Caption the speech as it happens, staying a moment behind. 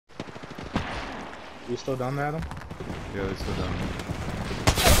You still down there, Adam? Yeah, they're still down there.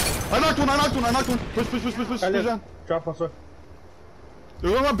 I knocked one. Push down. Drop us.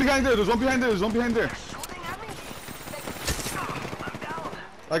 There's one behind there. There's one behind there.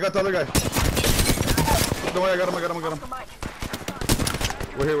 I got the other guy. Don't worry, I got him.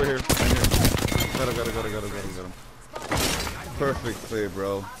 We're here. Got him. Perfect play,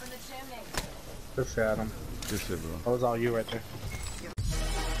 bro. Good shit, Adam. Good shit, bro. That was all you right there.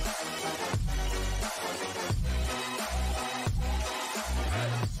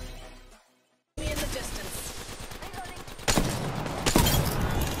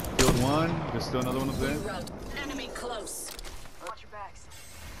 Killed one. There's still another one up there. Enemy close. Watch your backs.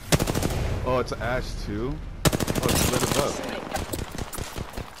 Oh, it's Ash too. Oh, it's lit up.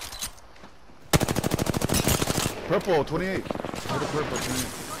 Purple, 28. Purple, 28.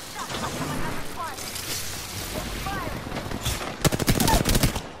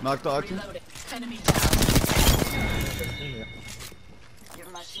 Knocked the Archie. Enemy down.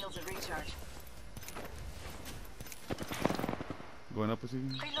 Give my shields a recharge. Going up with you?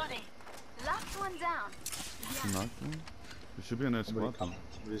 Reloading. Last one down. Knocked one? There should be another squad though. I'm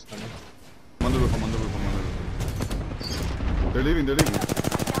on the roof. They're leaving.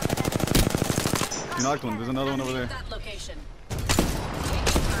 He knocked one. There's another one over there.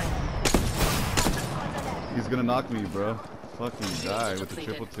 He's gonna knock me, bro. Fucking die with the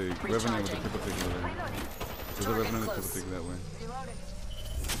triple take. Revenant with the triple take over there. There's a Revenant with the triple take that way.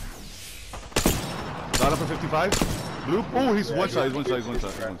 Got up for 55. Blue. Oh, he's one shot. Get him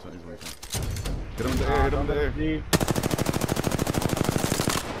in the air. I'm gonna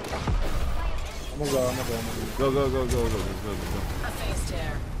go. Go. A phase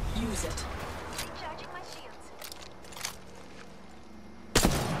tear. Use it. Recharging my shields.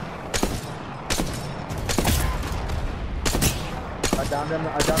 I downed him.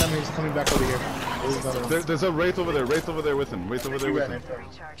 He's coming back over here. There's a Wraith over there. Wraith over there with him. Wraith over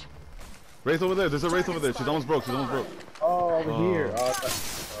there. There's a Wraith over there. She's almost broke. Oh, over here.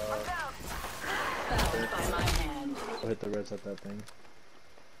 By my hand. I'll hit the reds at that thing.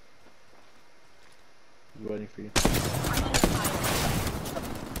 I'm waiting for you.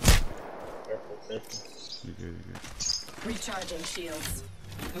 Careful. You're good. Recharging shields.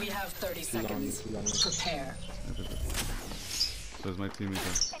 We have 30 seconds. Prepare. So is my teammate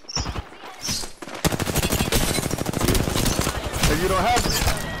there. And you don't have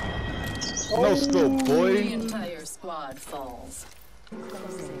no scope, boy. The entire squad falls.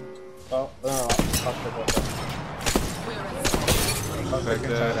 Oh, no. Take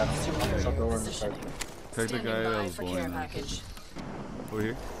that. Positioning. Take the guy that was Care blowing up. package. Over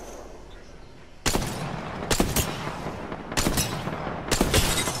here.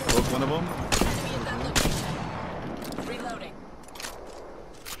 Broke one of them. Enemy at that location. Reloading.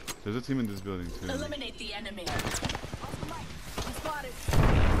 There's a team in this building too. Eliminate the enemy.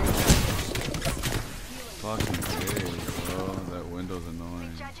 Fucking gay, bro. That window's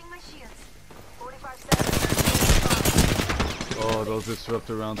annoying. Recharging my shields. 45 seconds. Oh, those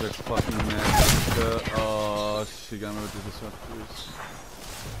disruptor rounds are fucking nasty. Oh, she got me with the disruptors.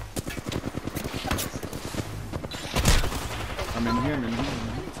 I'm in here.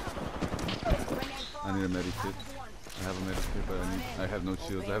 I need a medikit. I have a medikit, but I have no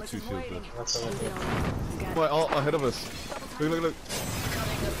shields. I have 2 shields left. Boy, all ahead of us. Look.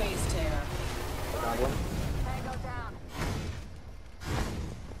 Cutting the phase tear.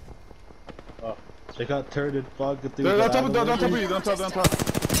 Oh, they got turreted. Fuck. They're on top of you. On top.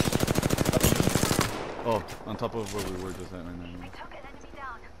 Oh, on top of where we were just at right now.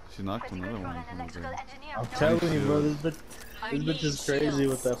 She knocked another one. I'm telling you, bro. This bitch is crazy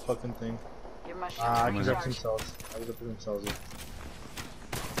with that fucking thing. I can grab themselves.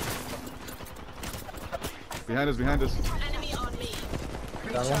 Behind us. Enemy on me.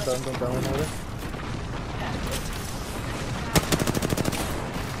 Down one over there.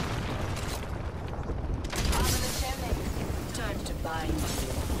 Time to bind.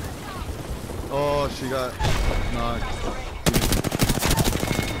 Oh, she got knocked.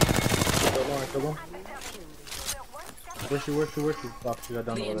 Kill one. Where's she? Fuck, she got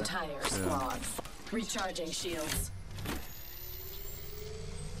down The over there. entire squad. Recharging shields.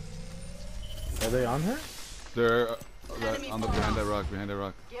 Are they on her? They're on the behind that rock.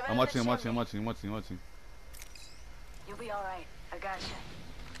 I'm watching. You'll be alright. I got you.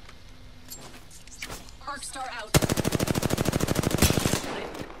 Arc star out.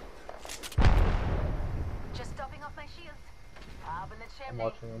 Just topping off my shields. Up in the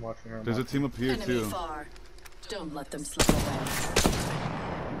I'm chimney. watching her. There's a team up here Enemy too. far. Don't let them slip away.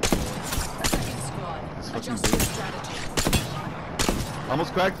 Second squad. It's fucking Adjust your strategy.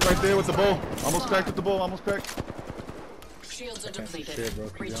 Almost cracked right there with the bow. Almost cracked with the bow. Almost cracked. Shields are Can't see depleted. shit, bro.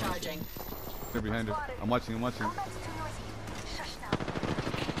 Keep going. Recharging. They're behind her. I'm watching. I'm watching.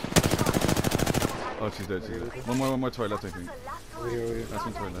 Oh, she's dead. She's dead. One more to our left, I think. Over here, over here. Last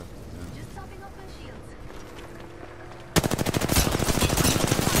one to our left. Yeah.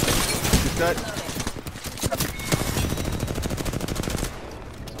 She's dead.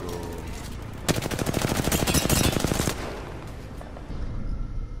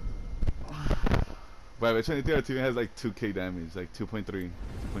 Wow, I think our team has like 2k damage, like 2.3,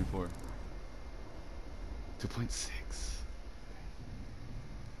 2.4, 2.6.